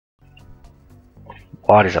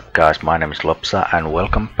What is up, guys? My name is Lopsa and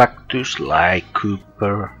welcome back to Sly 2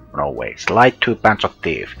 Bands of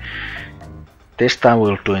Thief. This time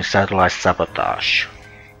we're doing satellite sabotage.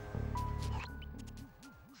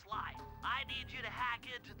 Sly, I need you to hack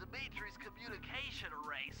into Dimitri's communication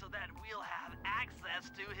array so that we'll have access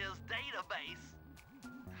to his database.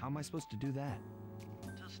 How am I supposed to do that?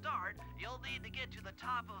 To start, you'll need to get to the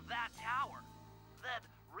top of that tower. Then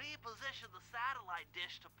reposition the satellite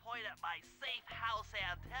dish to point at my safe house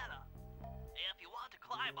antenna. If you want to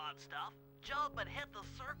climb on stuff, jump and hit the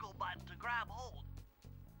circle button to grab hold.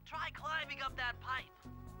 Try climbing up that pipe.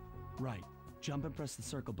 Right. Jump and press the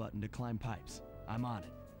circle button to climb pipes. I'm on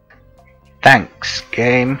it. Thanks,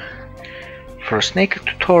 game, for a sneaky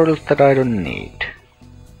tutorial that I don't need.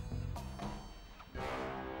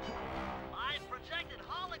 I've projected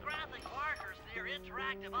holographic markers near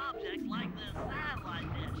interactive objects like this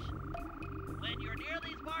satellite dish. When you're near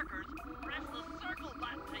these markers, press the circle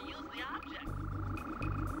button to use the object.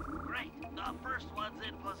 Great, the first one's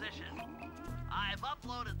in position. I've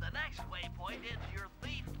uploaded the next waypoint into your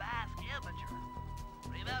thief mask imager.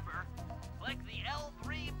 Remember, click the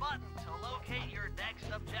L3 button to locate your next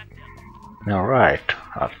objective. Alright,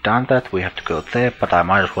 I've done that. We have to go there, but I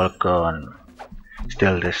might as well go and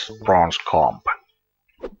steal this bronze comp.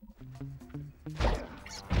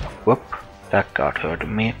 Whoop, that got hurt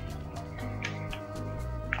me.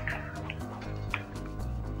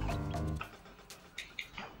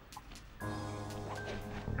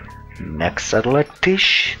 Next satellite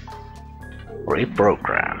dish,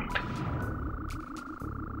 reprogrammed.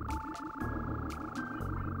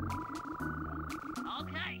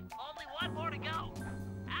 Okay, only one more to go.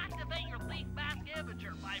 Activate your thief mask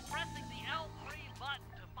imager by pressing the L3 button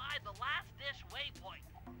to find the last dish waypoint.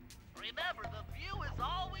 Remember, the view is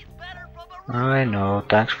always better from a room. I know,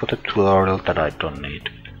 thanks for the tutorial that I don't need.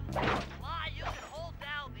 Sly, you can hold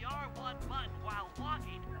down the R1 button while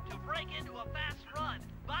walking to break into a fast run,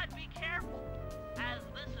 but be careful, as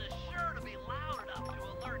this is sure to be loud enough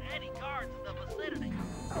to alert any guards in the vicinity.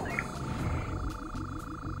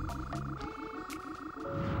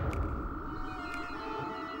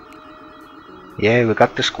 Yeah, we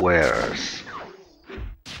got the squares.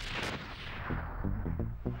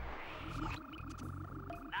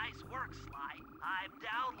 Nice work, Sly. I'm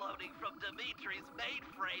downloading from Dimitri's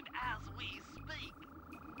mainframe as we speak.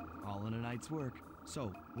 All in a night's work.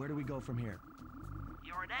 So, where do we go from here?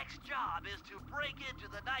 Your next job is to break into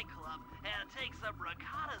the nightclub and take some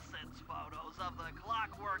reconnaissance photos of the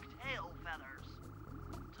clockwork tail feathers.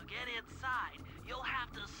 To get inside, you'll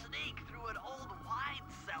have to sneak through an old wine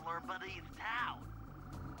cellar beneath town.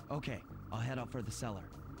 Okay, I'll head out for the cellar.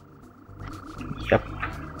 Yep,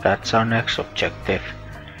 that's our next objective.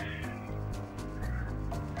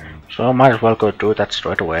 So I might as well go do that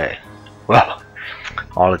straight away. Well,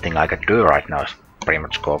 only thing I can do right now is pretty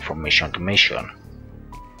much go from mission to mission.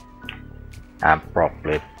 And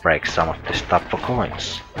probably break some of this stuff for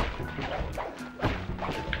coins.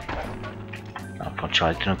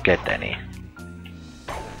 Unfortunately, I didn't get any.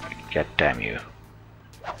 God damn you.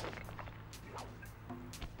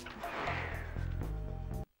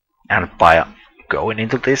 And by going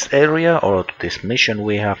into this area or to this mission,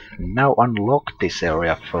 we have now unlocked this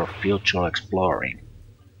area for future exploring.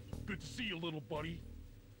 Good to see you, little buddy.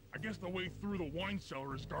 I guess the way through the wine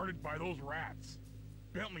cellar is guarded by those rats.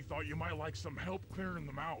 Bentley thought you might like some help clearing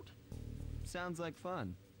them out. Sounds like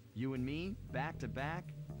fun. You and me, back to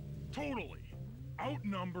back? Totally.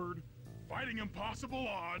 Outnumbered, fighting impossible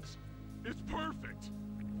odds. It's perfect.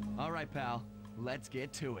 All right, pal. Let's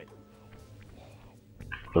get to it.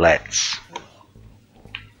 Let's.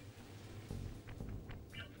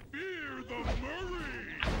 Fear the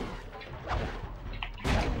Murray!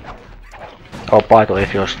 Oh, by the way,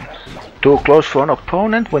 if you're too close for an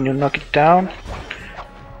opponent, when you knock it down,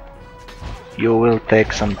 you will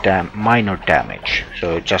take some minor damage.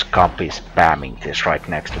 So you just can't be spamming this right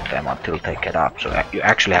next to them until they get up. So you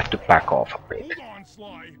actually have to back off a bit. Hold on,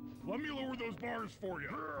 Sly. Let me lower those bars for you.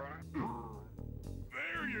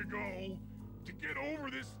 There you go. To get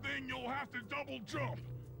over this thing, you'll have to double jump.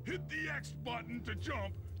 Hit the X button to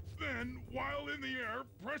jump. Then, while in the air,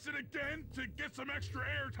 press it again to get some extra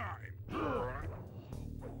air time.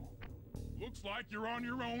 Looks like you're on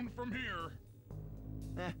your own from here.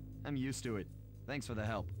 I'm used to it. Thanks for the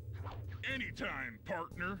help. Anytime,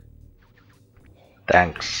 partner.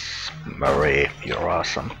 Thanks, Murray. You're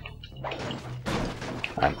awesome.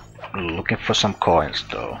 I'm looking for some coins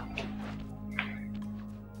though.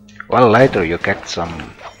 Well, later you get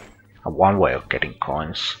one way of getting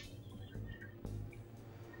coins.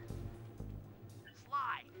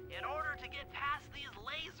 Sly, in order to get past these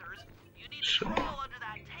lasers, you need to So, crawl under that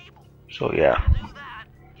So yeah, Do that,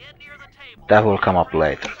 get near the table. that will come up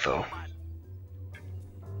later though.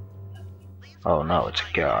 These Oh no, it's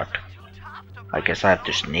a guard. are too tough to I fight, guess I have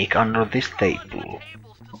to though. sneak under this Throw in table. the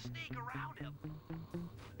tables to sneak around him.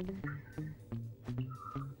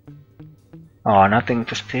 Oh, nothing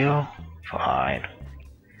to steal? Fine.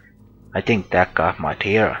 I think that guy might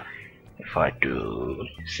hear if I do,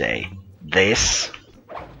 say, this.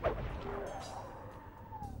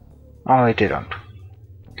 Oh, he didn't.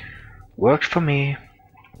 Works for me.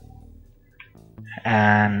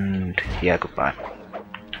 And yeah, goodbye.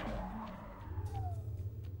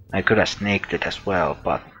 I could have sneaked it as well,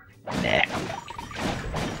 but nah.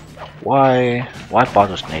 Why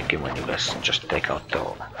bother sneaking when you guys just take out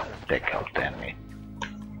the enemy?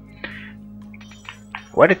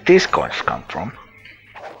 Where did these coins come from?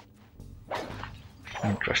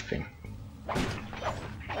 Interesting.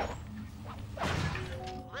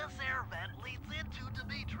 This air vent leads into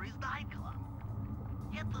Dimitri's nightclub.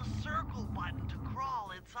 Hit the circle button to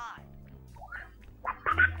crawl inside.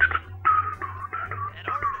 In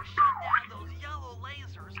order to shut down those yellow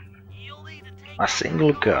lasers, you'll need to take A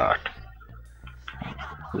single guard. sneak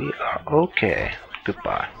up We behind are okay.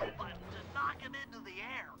 Goodbye. the button to knock him into the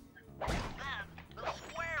air. Then the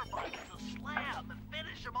square button to slam and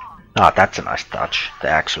finish him off. Ah, that's a nice touch. They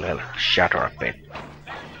actually shatter a bit.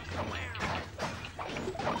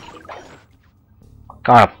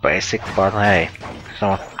 Kind of basic, but hey,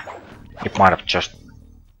 so it might have just,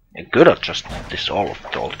 it could have just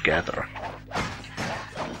dissolved altogether,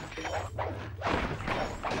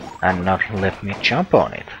 and not let me jump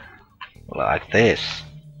on it like this.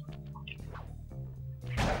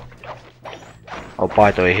 Oh,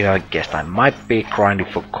 by the way, here I guess I might be grinding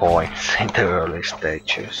for coins in the early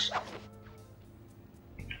stages.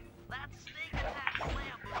 That sneak attack slam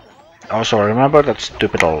move only Also, remember that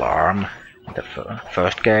stupid alarm in the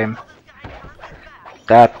first game? this guy turns his back.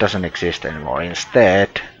 That doesn't exist anymore.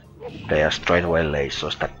 Instead, they are straightaway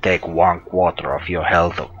lasers that take 1/4 of your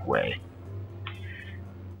health away.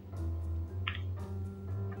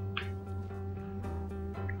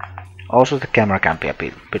 Also, the camera can be a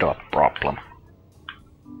bit of a problem.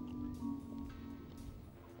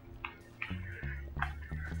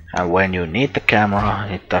 And when you need the camera,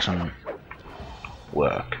 it doesn't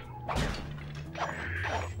work.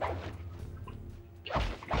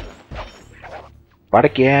 But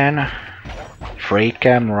again, free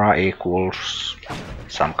camera equals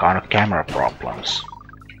some kind of camera problems.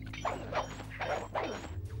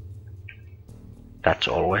 That's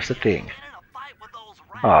always the thing. Get in a fight with those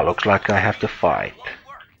rats. Ah, looks like I have to fight. Won't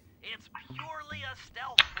work. It's purely a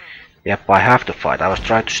stealth move. Yep, I have to fight. I was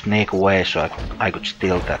trying to sneak away so I could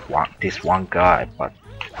steal this one guy, but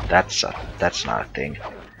that's not a thing.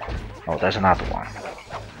 Oh, there's another one.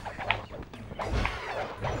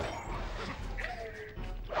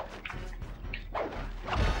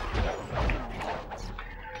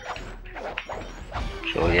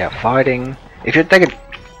 So yeah, fighting. If you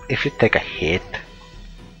take a hit,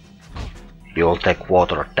 you'll take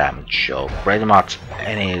water damage. So pretty much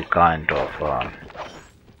any kind of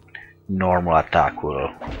normal attack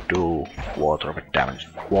will do water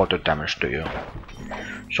damage to you.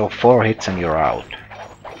 So 4 hits and you're out.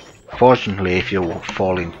 Fortunately, if you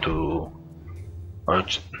fall into or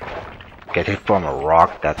get hit from a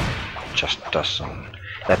rock, that just doesn't.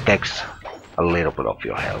 That takes a little bit of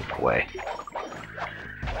your health away.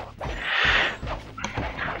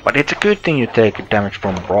 But it's a good thing you take damage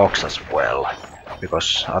from rocks as well,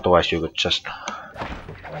 because otherwise you could just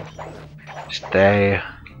stay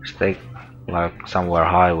like somewhere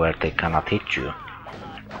high where they cannot hit you,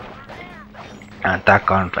 and that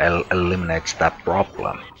kind of eliminates that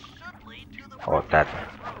problem, or that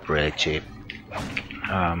really cheap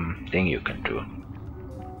thing you can do.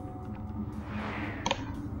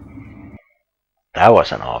 That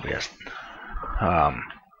was an obvious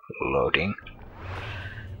loading.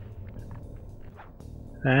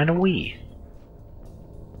 And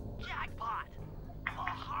Jackpot!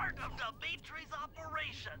 The heart of Dimitri's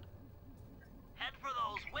operation. Head for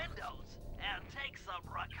those windows and take some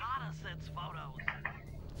reconnaissance photos.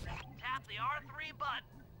 Tap the R3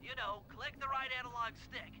 button. You know, click the right analog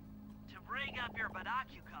stick to bring up your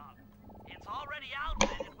binocucom. It's already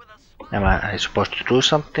outfitted with a smart. am I supposed to do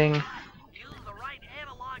something? Use the right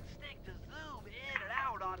analog stick to zoom in and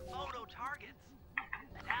out on photo targets.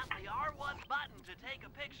 Tap the R1 button to take a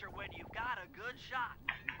picture when you've got a good shot.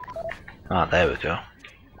 Ah, there we go.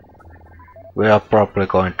 We are probably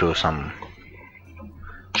going to some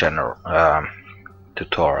general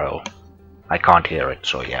tutorial. I can't hear it,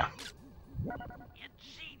 so yeah.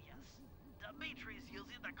 Ingenious. Dimitri's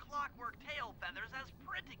using the clockwork clockwork tail feathers as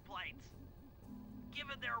printing plates.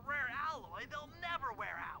 Given their rare alloy, they'll never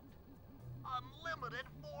wear out. Unlimited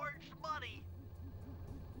forged money.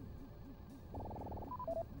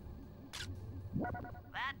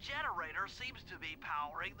 That generator seems to be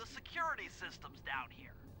powering the security systems down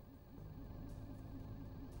here.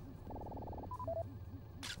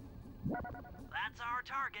 That's our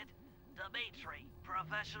target. Dimitri,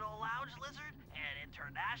 professional lounge lizard and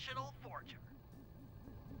international forger.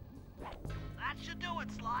 That should do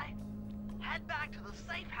it, Sly. Head back to the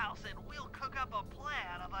safe house and we'll cook up a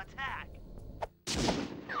plan of attack.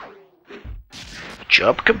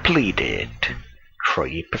 Job completed.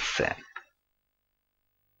 3%.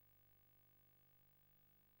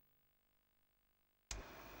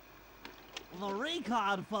 The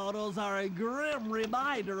recon photos are a grim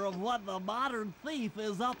reminder of what the modern thief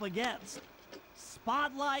is up against.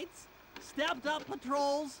 Spotlights, stepped-up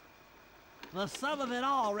patrols. The sum of it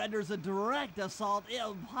all renders a direct assault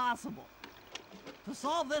impossible. To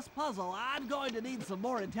solve this puzzle, I'm going to need some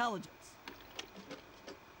more intelligence.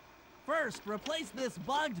 First, replace this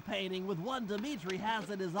bugged painting with one Dimitri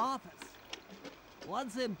has in his office.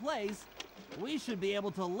 Once in place, we should be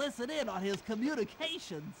able to listen in on his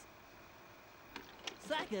communications.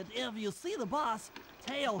 Second, if you see the boss,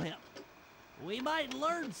 tail him. We might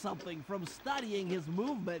learn something from studying his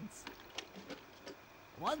movements.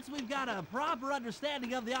 Once we've got a proper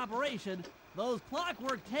understanding of the operation, those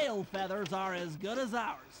clockwork tail feathers are as good as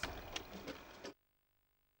ours.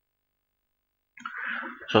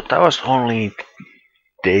 So that was only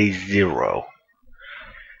day 0.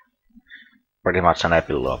 Pretty much an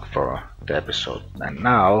epilogue for the episode. And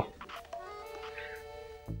now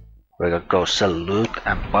we're gonna go sell loot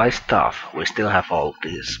and buy stuff. We still have all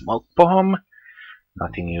this smoke bomb,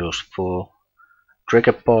 nothing useful.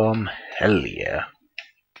 Trigger bomb, hell yeah.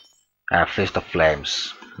 And fist of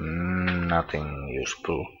flames, nothing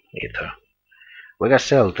useful either. We can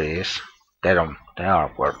sell these. They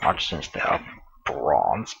aren't worth much since they are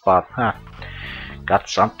bronze, but got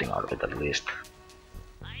something out of it at least.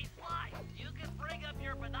 Nice slide. You can bring up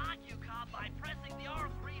your binocucom by pressing the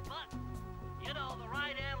R3 button. You know, the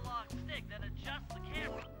right analog stick that adjusts the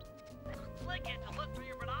camera. Click it to look for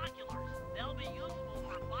your binoculars. They'll be useful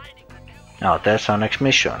for finding the new Now there's our next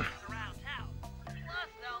mission. around town. Plus,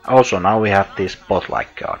 they'll Also now we have these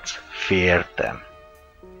spotlight guards. Fear them.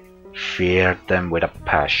 Fear them with a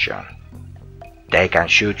passion. They can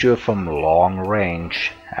shoot you from long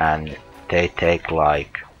range and they take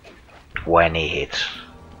like 20 hits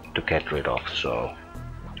to get rid of, so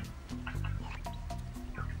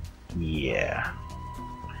yeah.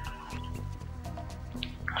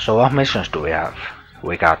 So what missions do we have?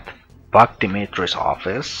 We got bug Dimitri's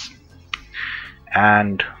office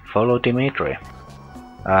and follow Dimitri.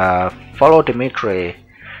 Follow Dimitri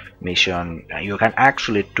mission, you can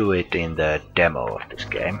actually do it in the demo of this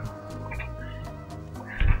game.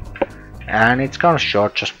 And it's kind of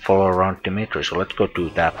short, just follow around Dimitri, so let's go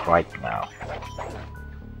do that right now.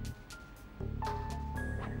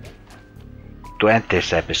 To end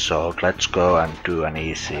this episode, let's go and do an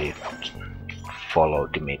easy follow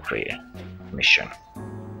Dimitri mission.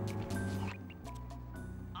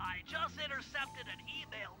 I just intercepted an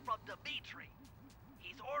email from Dimitri.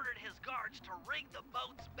 He's ordered his guards to ring the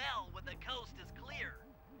boat's bell when the coast is clear.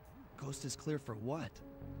 Coast is clear for what?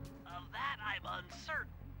 Of that, I'm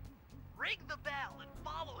uncertain. Ring the bell and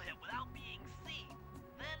follow him without being seen.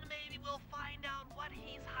 Then maybe we'll find out what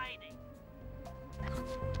he's hiding.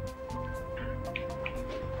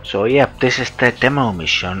 So yeah, this is the demo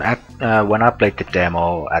mission. When I played the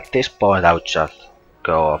demo, at this point I would just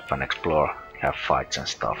go off and explore, have fights and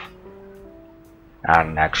stuff.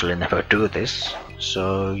 And actually never do this,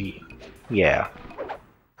 so yeah.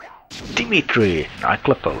 Dimitri,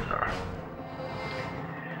 nightclub owner.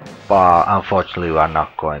 But unfortunately we are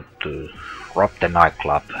not going to rob the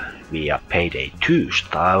nightclub via Payday 2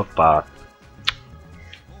 style, but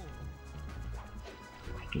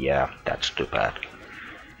yeah, that's too bad.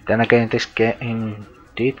 Then again, this game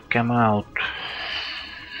did come out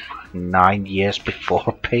 9 years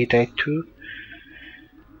before Payday 2.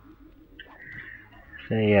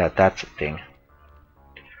 So yeah, that's a thing.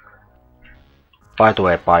 By the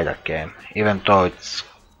way, buy that game, even though it's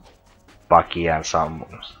buggy and some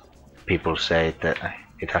people say that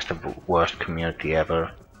it has the worst community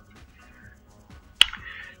ever.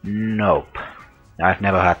 Nope, I've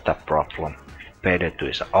never had that problem. Payday 2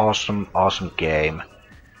 is an awesome game,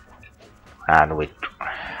 and with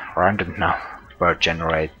random number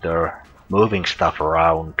generator, moving stuff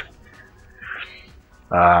around,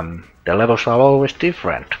 the levels are always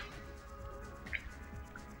different.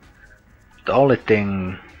 The only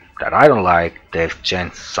thing that I don't like, they've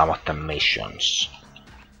changed some of the missions.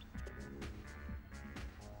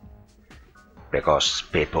 Because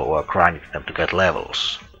people were grinding them to get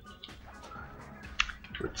levels.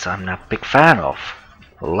 Which I'm not a big fan of.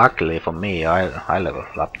 Luckily for me, I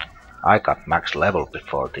leveled up. I got max level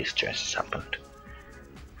before these changes happened.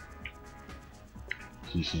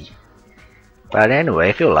 Hehe. But anyway,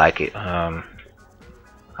 if you like it, I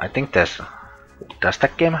think does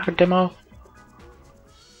that game have a demo?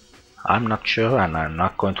 I'm not sure, and I'm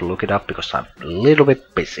not going to look it up because I'm a little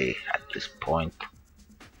bit busy at this point.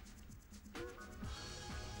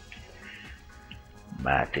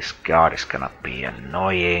 Man, this guard is gonna be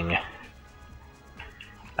annoying.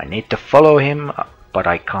 I need to follow him, but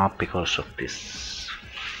I can't because of this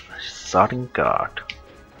sudden guard.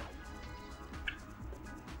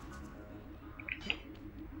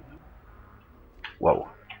 Whoa,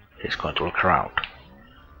 he's going to look around.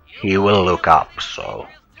 He will look up, so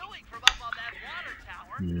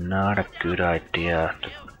not a good idea to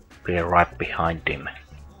be right behind him.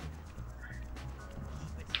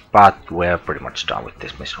 But we're pretty much done with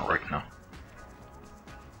this mission right now.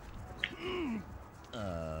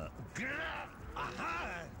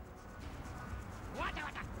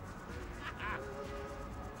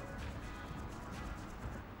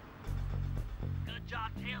 Good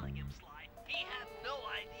job tailing him, Sly. He had no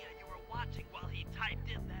idea you were watching while he typed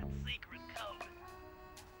in that secret code.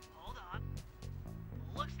 Hold on.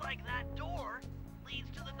 Looks like that door leads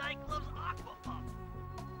to the nightclub's aqua pump.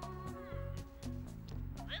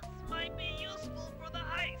 This might be useful for the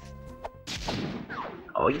heist.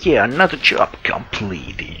 Oh yeah, another job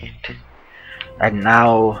completed. And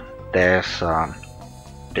now there's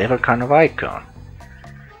different kind of icon. This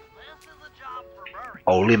is a job for Murray.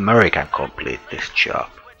 Only Murray can complete this job.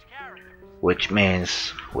 Which character? Which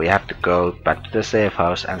means we have to go back to the safe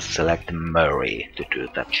house and select Murray to do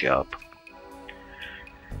that job.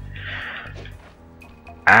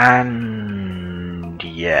 And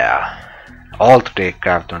yeah, all three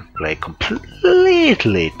characters play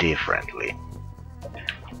completely differently.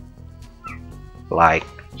 Like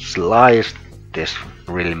Sly is this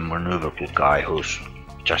really maneuverable guy who's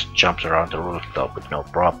just jumps around the rooftop with no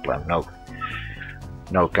problem,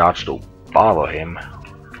 no guards to bother him,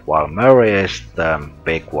 while Murray is the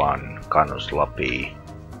big one, kind of sloppy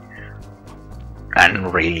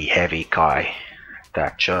and really heavy guy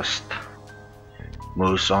that just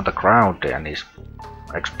moves on the ground and is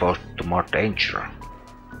exposed to more danger.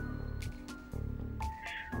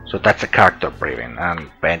 So that's a character briefing, and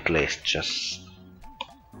Bentley is just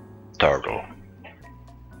turtle.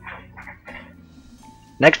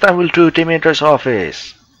 Next time we'll do Dimitri's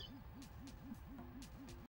office.